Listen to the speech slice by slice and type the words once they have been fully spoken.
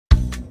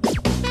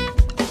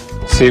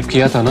Save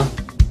किया था ना?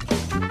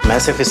 मैं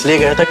सिर्फ इसलिए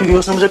गया था क्योंकि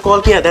उसने मुझे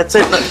कॉल किया, that's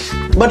it.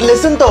 But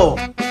listen तो.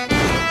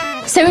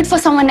 Save it for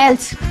someone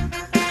else.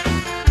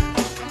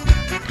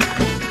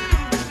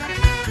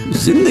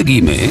 जिंदगी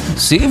में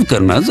सेव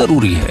करना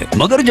जरूरी है,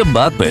 मगर जब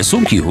बात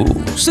पैसों की हो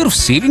सिर्फ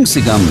सेविंग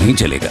से काम नहीं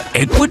चलेगा।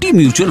 इक्विटी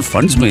म्यूचुअल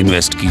फंड्स में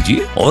इन्वेस्ट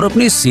कीजिए और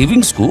अपने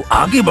सेविंग्स को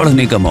आगे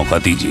बढ़ने का मौका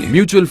दीजिए।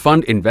 Mutual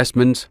fund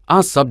investments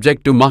are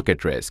subject to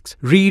market risks.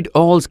 Read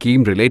all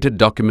scheme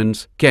related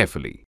documents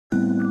carefully.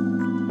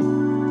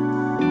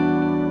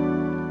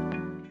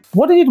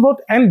 What is it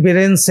about CM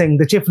Biren Singh,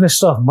 the Chief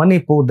Minister of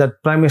Manipur, that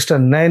Prime Minister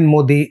Narendra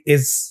Modi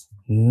is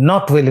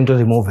not willing to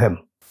remove him?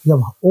 You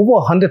have over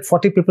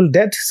 140 people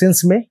dead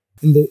since May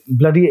in the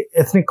bloody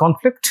ethnic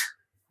conflict.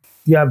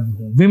 You have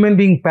women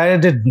being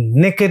paraded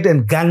naked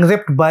and gang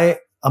raped by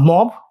a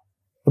mob,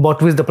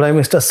 about which the Prime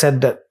Minister said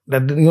that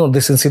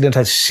this incident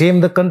has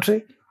shamed the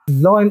country.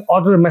 Law and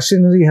order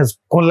machinery has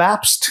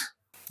collapsed.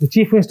 The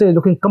Chief Minister is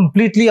looking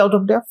completely out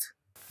of depth,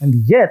 and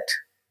yet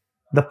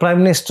the Prime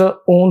Minister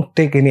won't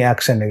take any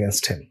action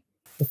against him.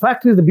 The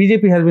fact is, the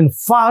BJP has been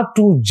far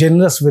too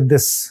generous with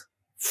this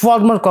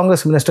former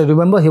Congress minister.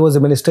 Remember, he was a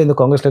minister in the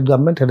Congress-led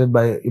government headed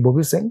by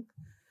Bloodshed Singh.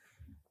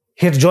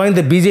 He had joined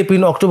the BJP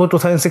in October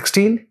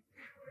 2016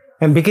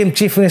 and became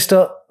Chief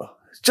Minister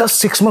just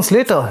 6 months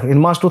later, in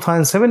March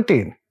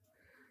 2017.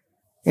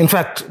 In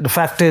fact, the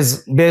fact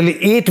is, barely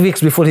 8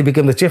 weeks before he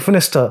became the Chief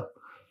Minister,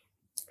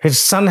 his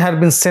son had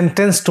been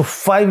sentenced to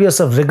 5 years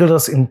of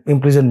rigorous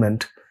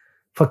imprisonment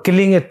for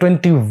killing a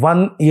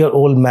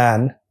 21-year-old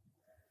man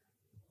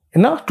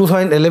in a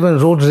 2011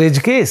 road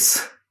rage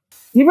case.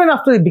 Even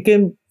after he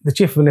became the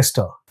Chief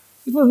Minister,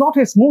 it was not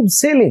a smooth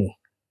sailing.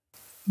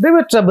 There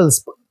were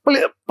troubles.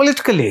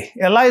 Politically,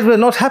 allies were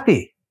not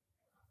happy.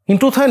 In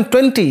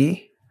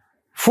 2020,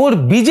 4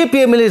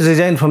 BJP MLAs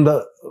resigned from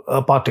the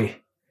party.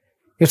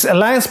 Its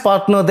alliance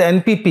partner, the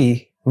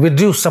NPP,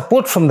 withdrew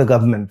support from the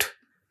government,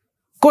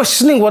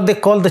 questioning what they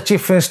called the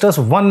Chief Minister's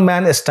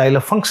one-man style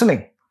of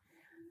functioning.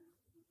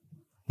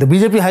 The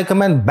BJP High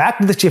Command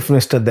backed the Chief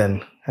Minister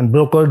then and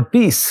brokered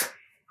peace.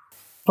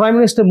 Prime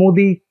Minister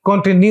Modi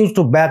continues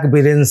to back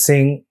Biren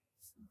Singh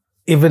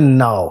even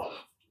now.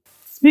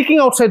 Speaking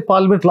outside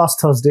Parliament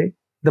last Thursday,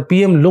 the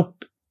PM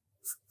looked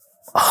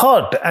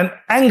hurt and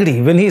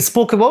angry when he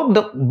spoke about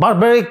the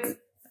barbaric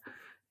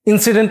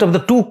incident of the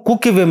 2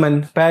 Kuki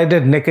women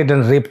paraded naked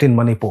and raped in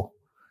Manipur.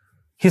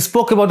 He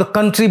spoke about the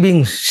country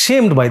being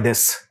shamed by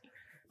this.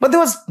 But there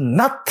was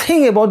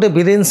nothing about the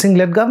Biren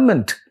Singh-led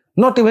government.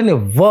 Not even a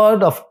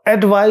word of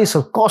advice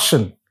or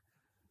caution.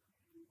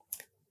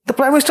 The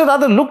Prime Minister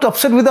rather looked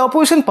upset with the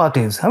opposition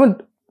parties. I mean,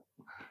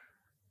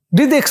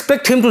 did they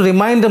expect him to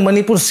remind the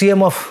Manipur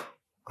CM of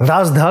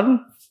Rajdhan?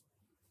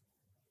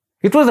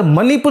 It was the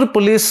Manipur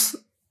police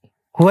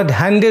who had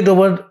handed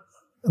over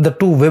the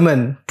 2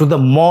 women to the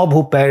mob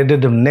who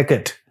paraded them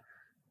naked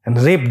and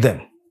raped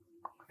them,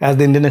 as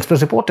the Indian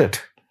Express reported.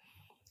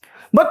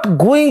 But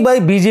going by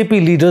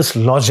BJP leaders'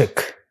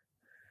 logic,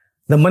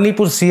 the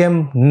Manipur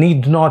CM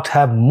need not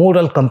have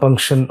moral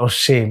compunction or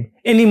shame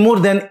any more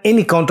than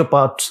any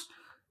counterparts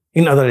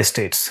in other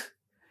states.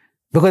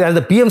 Because as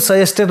the PM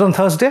suggested on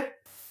Thursday,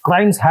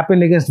 crimes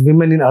happen against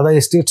women in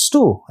other states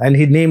too, and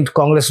he named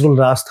Congress-ruled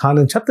Rajasthan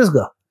and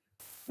Chhattisgarh.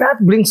 That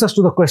brings us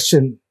to the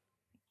question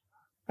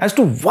as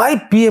to why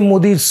PM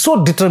Modi is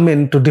so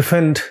determined to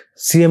defend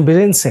CM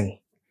Biren Singh.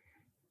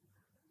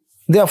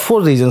 There are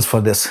 4 reasons for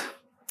this.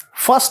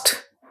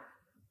 First,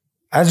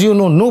 as you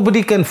know,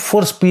 nobody can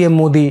force PM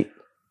Modi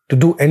to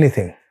do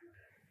anything.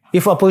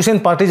 If opposition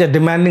parties are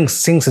demanding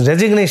Singh's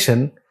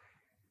resignation,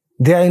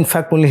 they are in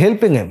fact only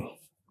helping him.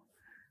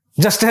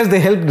 Just as they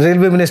helped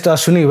Railway Minister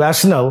Ashwini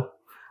Vaishnav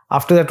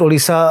after that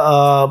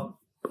Odisha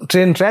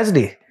train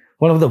tragedy,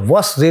 one of the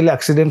worst rail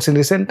accidents in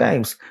recent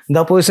times. The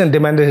opposition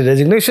demanded his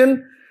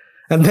resignation,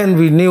 and then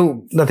we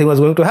knew nothing was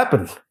going to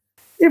happen.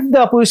 If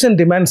the opposition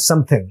demands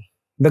something,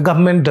 the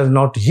government does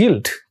not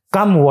yield,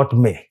 come what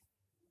may.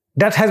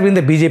 That has been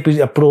the BJP's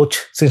approach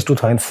since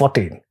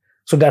 2014.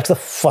 So that's the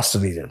first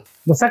reason.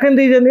 The second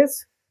reason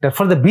is that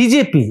for the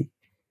BJP,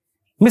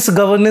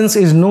 misgovernance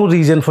is no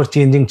reason for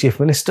changing chief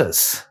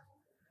ministers.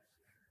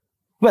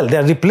 Well, they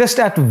are replaced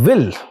at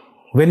will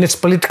when it's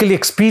politically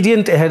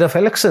expedient ahead of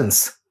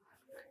elections.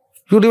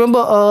 You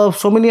remember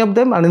so many of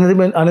them?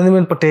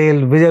 Anandabhen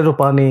Patel, Vijay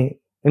Rupani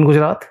in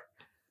Gujarat,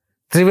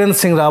 Trivendra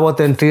Singh Rawat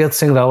and Tirath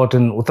Singh Rawat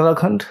in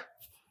Uttarakhand,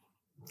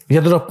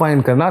 Yadurappa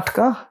in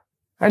Karnataka,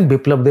 and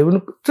Biplab Dev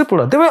in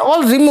Tripura. They were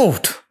all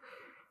removed.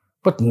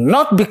 But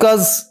not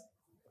because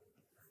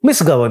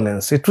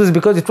misgovernance. It was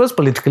because it was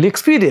politically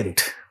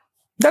expedient.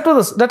 That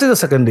is the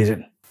second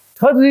reason.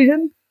 Third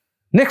reason,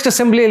 next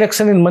assembly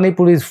election in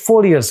Manipur is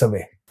 4 years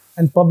away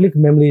and public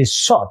memory is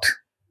short.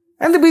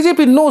 And the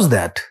BJP knows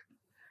that.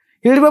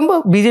 You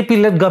remember,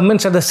 BJP-led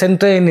governments at the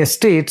center in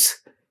states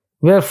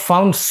were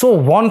found so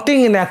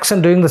wanting in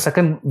action during the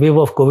second wave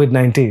of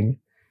COVID-19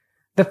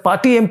 that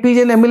party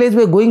MPs and MLAs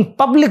were going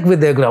public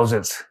with their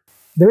grouses.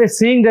 They were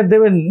saying that they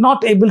were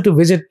not able to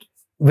visit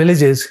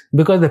villages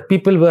because the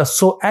people were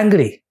so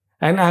angry.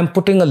 And I'm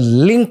putting a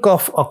link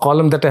of a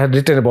column that I had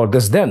written about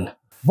this then.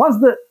 Once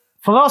the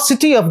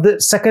ferocity of the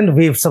second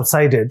wave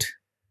subsided,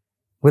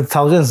 with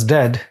thousands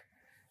dead,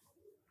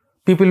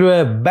 people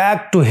were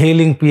back to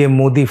hailing PM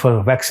Modi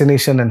for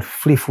vaccination and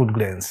free food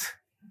grains.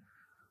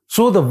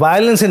 So the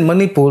violence in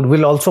Manipur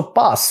will also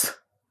pass,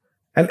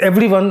 and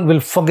everyone will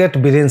forget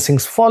Biren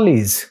Singh's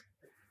follies.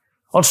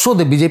 Or so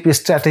the BJP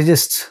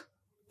strategists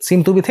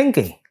seem to be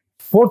thinking.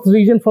 Fourth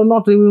reason for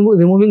not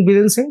removing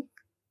Biren Singh?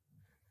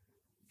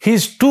 He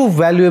is too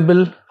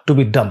valuable to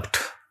be dumped.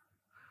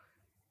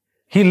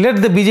 He led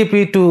the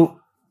BJP to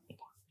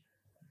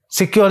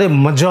secure a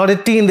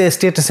majority in the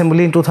State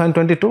Assembly in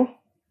 2022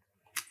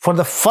 for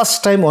the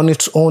first time on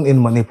its own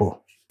in Manipur.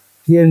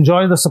 He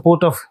enjoyed the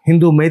support of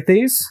Hindu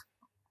Meiteis,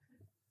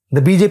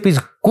 the BJP's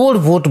core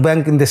vote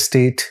bank in the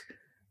state.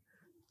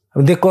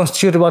 They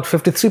constitute about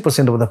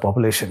 53% of the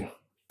population.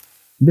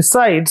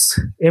 Besides,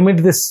 amid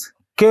this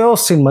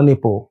chaos in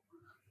Manipur,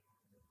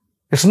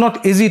 it's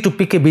not easy to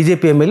pick a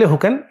BJP MLA who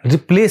can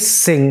replace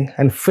Singh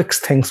and fix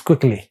things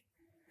quickly.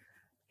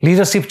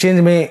 Leadership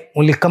change may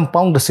only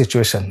compound the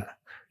situation.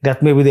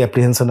 That may be the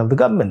apprehension of the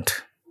government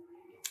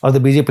or the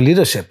BJP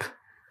leadership.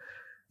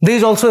 There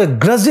is also a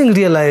grudging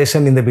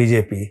realization in the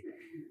BJP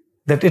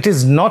that it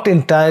is not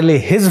entirely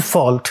his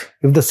fault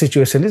if the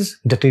situation is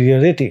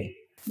deteriorating.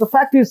 The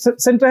fact is,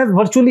 Centre has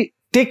virtually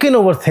taken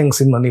over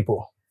things in Manipur,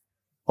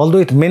 although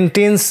it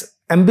maintains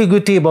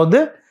ambiguity about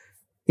the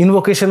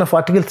invocation of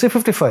Article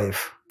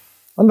 355.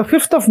 On the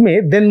 5th of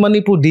May, then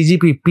Manipur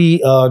DGP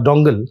P.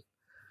 Dongal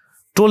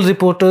told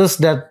reporters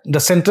that the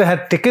Centre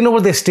had taken over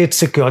the state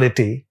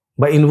security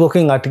by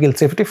invoking Article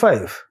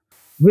 355,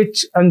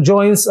 which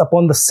enjoins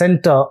upon the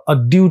Centre a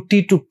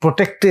duty to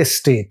protect a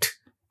state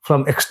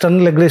from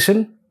external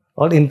aggression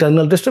or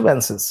internal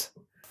disturbances.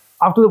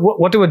 After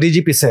whatever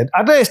DGP said,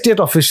 other state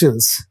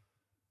officials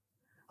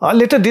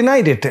later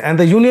denied it, and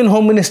the Union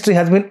Home Ministry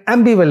has been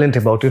ambivalent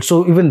about it.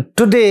 So even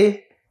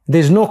today, there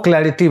is no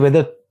clarity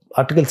whether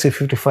Article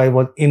 355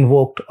 was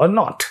invoked or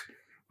not.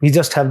 We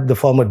just have the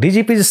former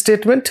DGP's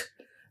statement,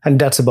 and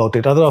that's about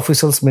it. Other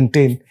officials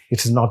maintain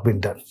it has not been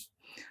done.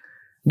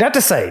 That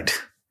aside,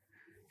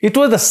 it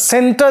was the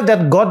Centre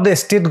that got the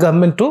state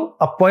government to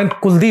appoint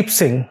Kuldeep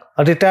Singh,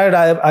 a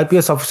retired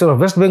IPS officer of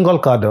West Bengal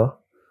cadre,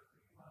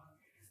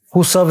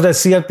 who served as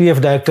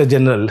CRPF Director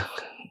General.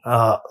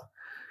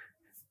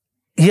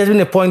 He has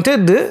been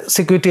appointed the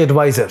security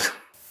advisor.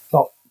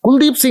 Now,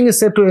 Kuldeep Singh is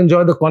said to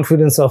enjoy the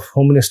confidence of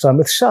Home Minister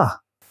Amit Shah.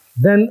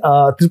 Then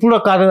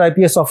Tripura cadre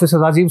IPS officer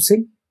Rajiv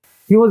Singh,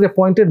 he was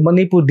appointed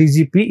Manipur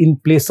DGP in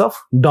place of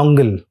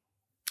Dongal,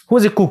 who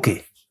was a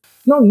cookie.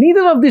 Now,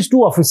 neither of these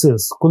two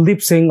officers,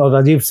 Kuldeep Singh or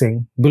Rajiv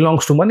Singh,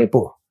 belongs to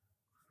Manipur.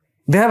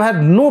 They have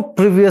had no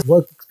previous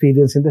work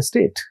experience in the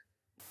state.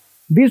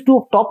 These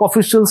two top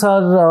officials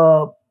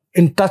are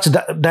in touch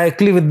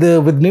directly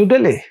with New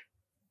Delhi.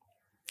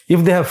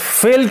 If they have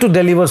failed to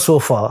deliver so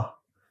far,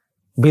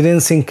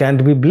 Biren Singh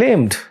can't be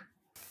blamed.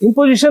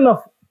 Imposition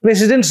of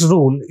president's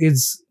rule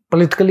is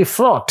politically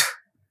fraught,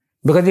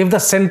 because if the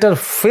Centre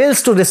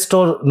fails to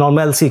restore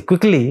normalcy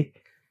quickly,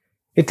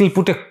 it will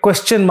put a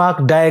question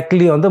mark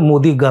directly on the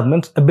Modi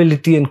government's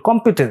ability and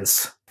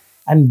competence.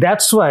 And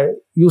that's why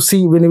you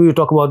see, whenever you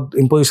talk about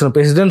imposition of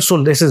president's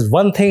rule, this is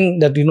one thing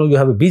that, you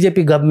have a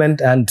BJP government,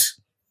 and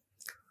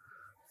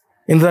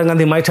Indira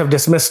Gandhi might have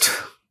dismissed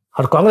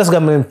her Congress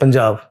government in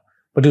Punjab,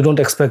 but you don't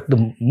expect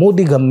the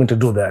Modi government to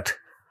do that.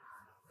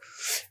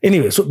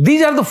 Anyway, so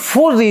these are the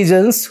 4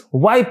 reasons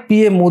why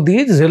PM Modi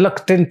is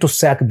reluctant to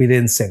sack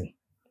Biren Singh.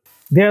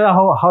 There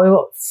are,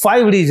 however,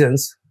 5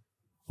 reasons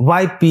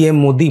why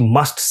PM Modi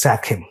must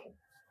sack him.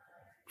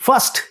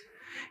 First,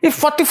 if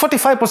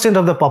 40-45%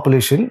 of the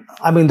population,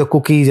 the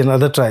cookies and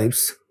other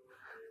tribes,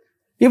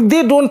 if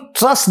they don't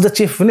trust the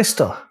chief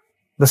minister,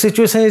 the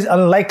situation is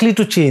unlikely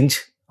to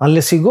change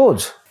unless he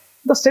goes.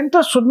 The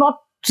Centre should not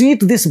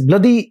treat this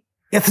bloody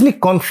ethnic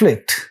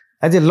conflict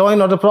as a law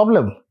and order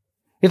problem.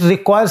 It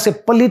requires a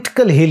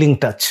political healing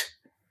touch.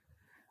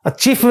 A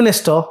chief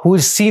minister who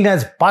is seen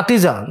as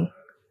partisan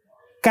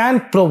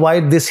can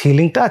provide this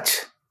healing touch.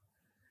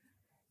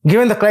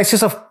 Given the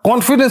crisis of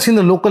confidence in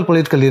the local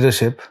political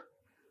leadership,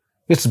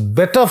 it's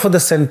better for the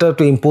Centre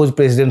to impose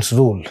president's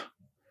rule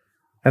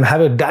and have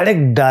a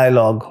direct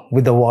dialogue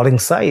with the warring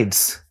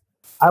sides.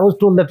 I was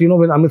told that,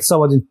 when Amit Shah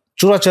was in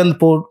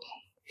Churachandpur,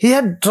 he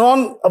had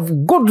drawn a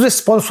good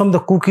response from the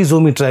Kuki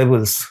Zomi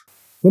tribals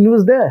when he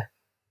was there.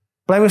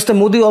 Prime Minister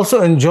Modi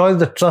also enjoys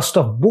the trust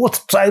of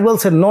both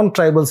tribals and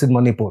non-tribals in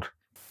Manipur.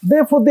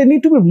 Therefore, they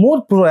need to be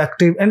more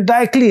proactive and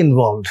directly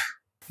involved.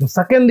 The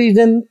second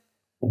reason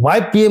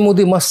why PM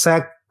Modi must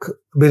sack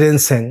Biren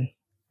Singh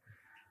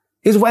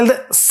is, while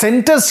the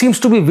Centre seems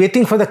to be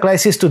waiting for the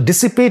crisis to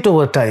dissipate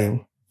over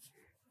time,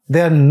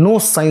 there are no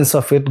signs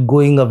of it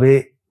going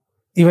away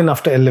even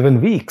after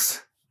 11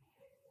 weeks.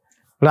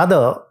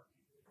 Rather,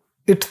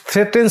 it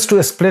threatens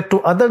to spread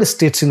to other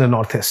states in the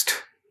northeast.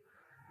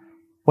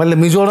 While the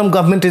Mizoram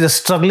government is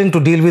struggling to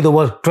deal with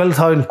over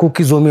 12,000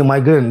 Kuki Zomi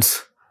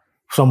migrants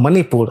from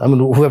Manipur,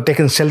 who have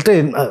taken shelter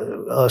in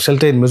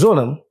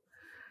Mizoram,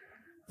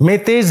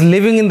 Meiteis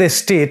living in the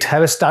state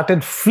have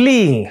started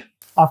fleeing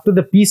after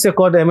the Peace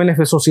Accord MNF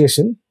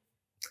Association,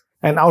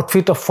 an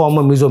outfit of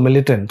former Mizo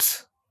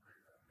militants.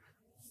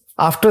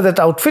 After that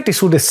outfit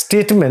issued a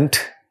statement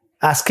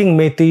asking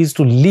Meiteis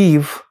to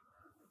leave,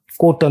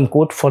 quote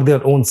unquote, for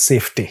their own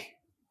safety.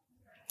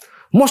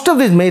 Most of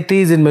these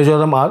Meiteis in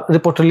Mizoram are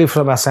reportedly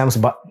from Assam's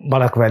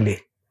Barak Valley.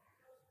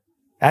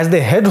 As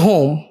they head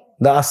home,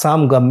 the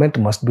Assam government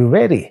must be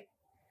wary.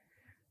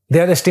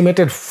 There are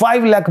estimated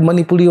 5 lakh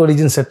Manipuri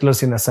origin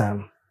settlers in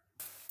Assam.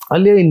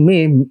 Earlier in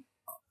May,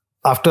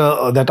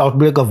 after that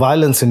outbreak of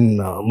violence in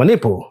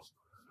Manipur,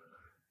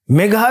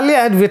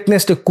 Meghalaya had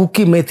witnessed a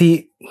Kuki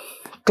Meitei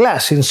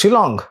clash in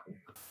Shillong.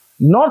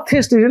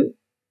 Northeast is an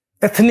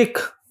ethnic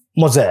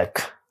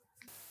mosaic,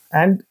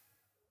 and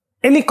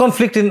any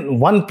conflict in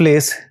one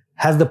place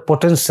has the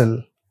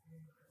potential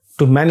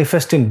to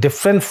manifest in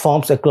different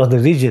forms across the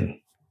region.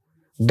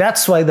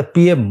 That's why the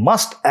PM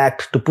must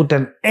act to put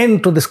an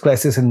end to this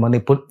crisis in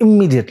Manipur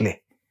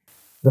immediately.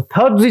 The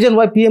third reason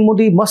why PM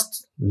Modi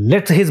must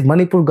let his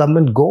Manipur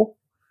government go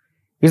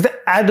is the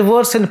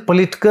adverse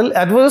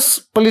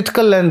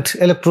political and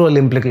electoral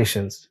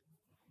implications.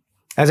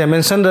 As I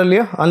mentioned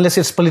earlier, unless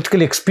it's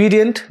politically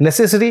expedient,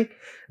 necessary,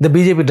 the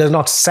BJP does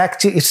not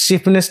sack its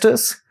chief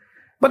ministers.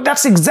 But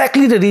that's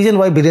exactly the reason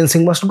why Biren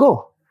Singh must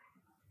go.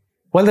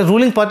 While the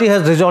ruling party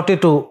has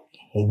resorted to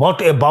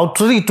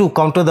whataboutery to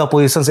counter the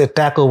opposition's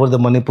attack over the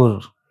Manipur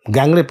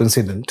gang rape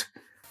incident,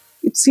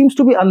 it seems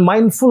to be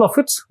unmindful of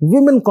its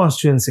women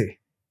constituency.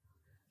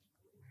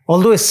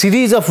 Although a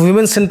series of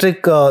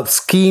women-centric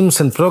schemes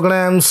and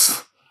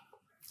programs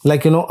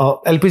like,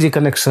 LPG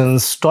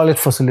connections, toilet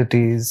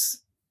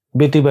facilities,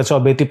 Beti Bachao,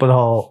 Beti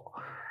Padhao,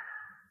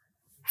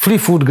 free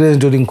food grains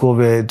during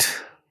COVID,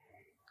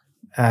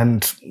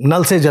 and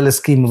Nal Se Jal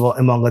scheme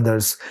among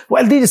others.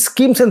 While these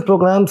schemes and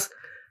programs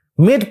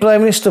made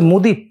Prime Minister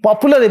Modi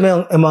popular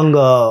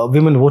among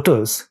women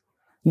voters,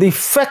 the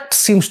effect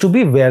seems to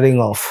be wearing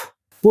off.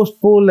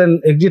 Post-poll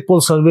and exit poll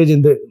surveys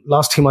in the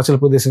last Himachal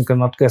Pradesh and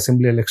Karnataka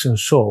Assembly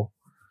elections show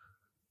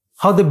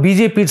how the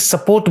BJP's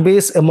support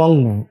base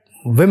among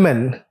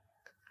women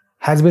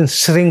has been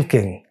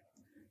shrinking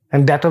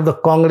and that of the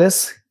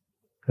Congress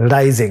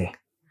rising,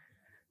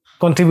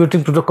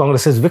 contributing to the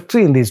Congress's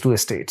victory in these two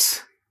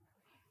states.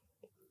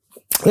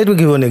 Let me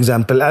give you an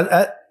example.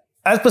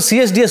 As per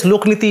CSDS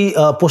Lokniti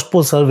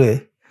post-poll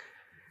survey,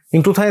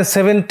 in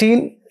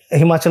 2017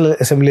 Himachal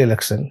Assembly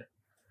election,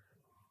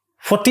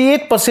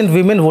 48%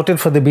 women voted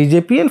for the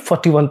BJP and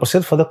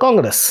 41% for the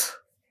Congress.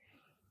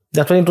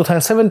 That was in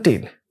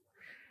 2017.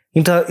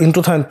 In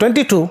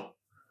 2022,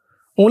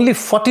 only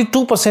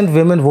 42%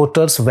 women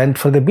voters went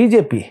for the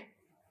BJP,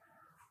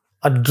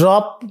 a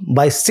drop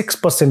by 6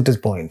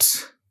 percentage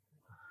points.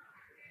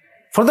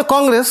 For the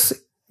Congress,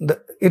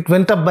 it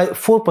went up by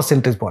 4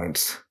 percentage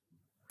points.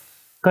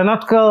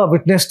 Karnataka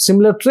witnessed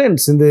similar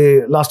trends in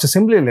the last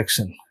assembly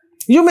election.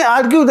 You may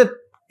argue that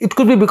it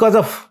could be because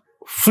of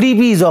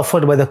freebies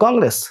offered by the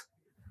Congress.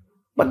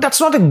 But that's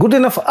not a good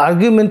enough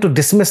argument to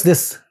dismiss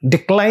this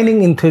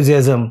declining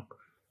enthusiasm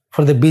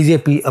for the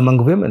BJP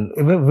among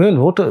women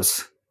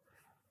voters.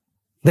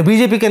 The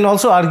BJP can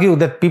also argue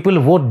that people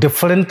vote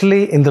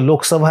differently in the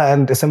Lok Sabha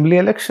and assembly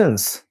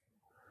elections.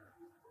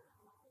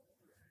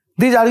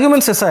 These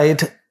arguments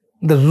aside,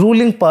 the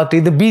ruling party,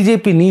 the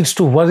BJP, needs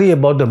to worry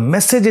about the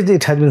messages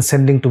it has been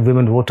sending to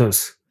women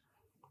voters.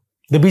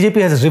 The BJP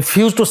has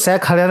refused to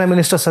sack Haryana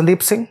Minister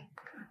Sandeep Singh,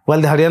 while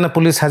the Haryana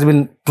police has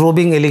been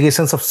probing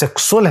allegations of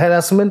sexual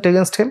harassment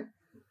against him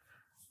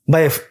by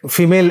a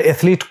female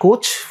athlete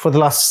coach for the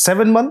last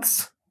 7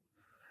 months.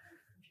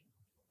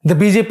 The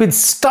BJP's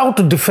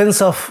stout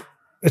defense of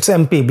its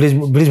MP,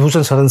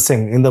 Brijbhushan Sharan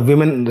Singh, in the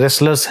women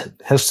wrestlers'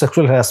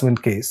 sexual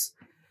harassment case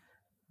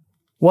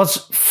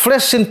was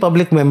fresh in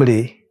public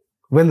memory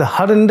when the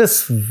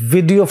horrendous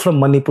video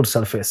from Manipur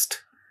surfaced.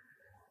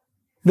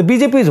 The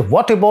BJP's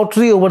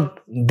whataboutery over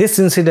this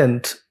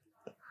incident,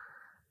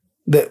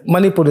 the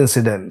Manipur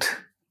incident,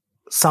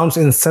 sounds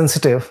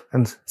insensitive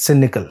and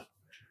cynical.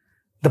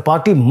 The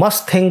party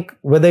must think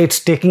whether it's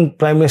taking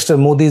Prime Minister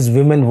Modi's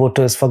women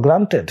voters for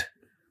granted.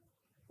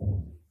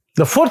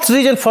 The fourth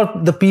reason for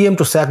the PM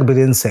to sack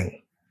Biren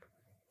Singh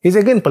is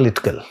again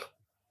political.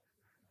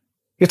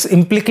 Its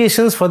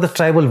implications for the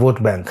tribal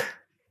vote bank.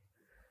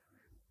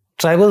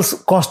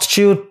 Tribals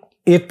constitute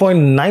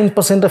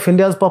 8.9% of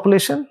India's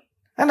population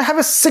and have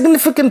a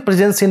significant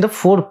presence in the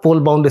 4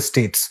 poll-bound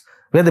states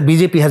where the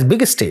BJP has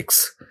big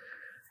stakes: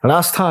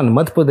 Rajasthan,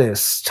 Madhya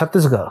Pradesh,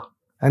 Chhattisgarh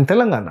and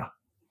Telangana.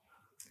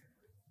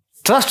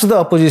 Trust the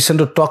opposition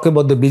to talk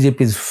about the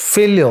BJP's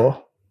failure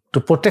to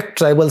protect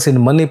tribals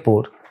in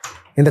Manipur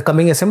in the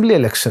coming assembly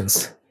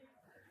elections.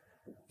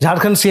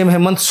 Jharkhand CM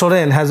Hemant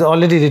Soren has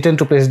already written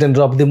to President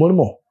Draupadi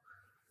Murmu,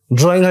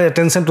 drawing her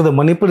attention to the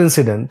Manipur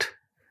incident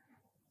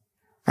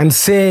and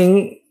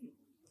saying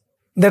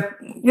that,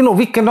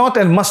 we cannot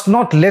and must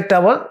not let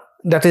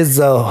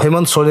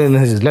Hemant Soren in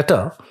his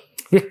letter,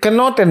 we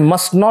cannot and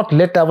must not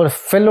let our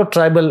fellow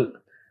tribal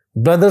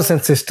brothers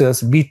and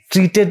sisters be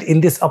treated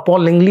in this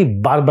appallingly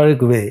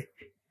barbaric way.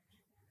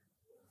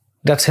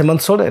 That's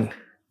Hemant Soren.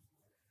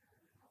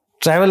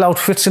 Travel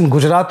outfits in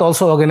Gujarat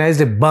also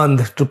organized a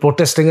bandh to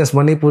protest against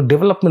Manipur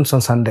developments on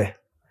Sunday.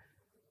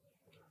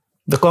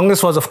 The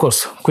Congress was, of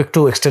course, quick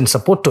to extend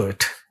support to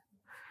it.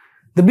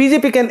 The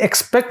BJP can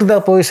expect the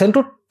opposition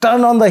to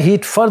turn on the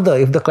heat further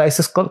if the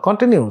crisis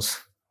continues.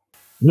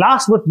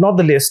 Last but not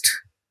the least,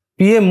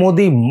 PM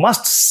Modi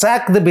must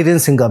sack the Biren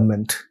Singh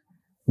government,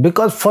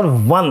 because for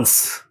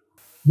once,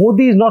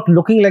 Modi is not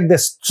looking like the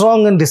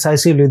strong and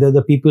decisive leader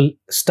the people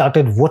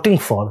started voting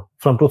for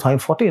from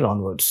 2014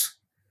 onwards.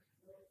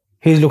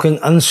 He is looking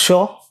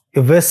unsure,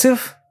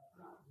 evasive,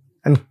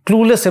 and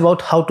clueless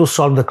about how to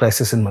solve the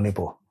crisis in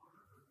Manipur.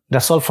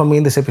 That's all from me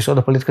in this episode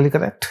of Politically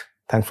Correct.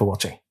 Thanks for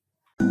watching.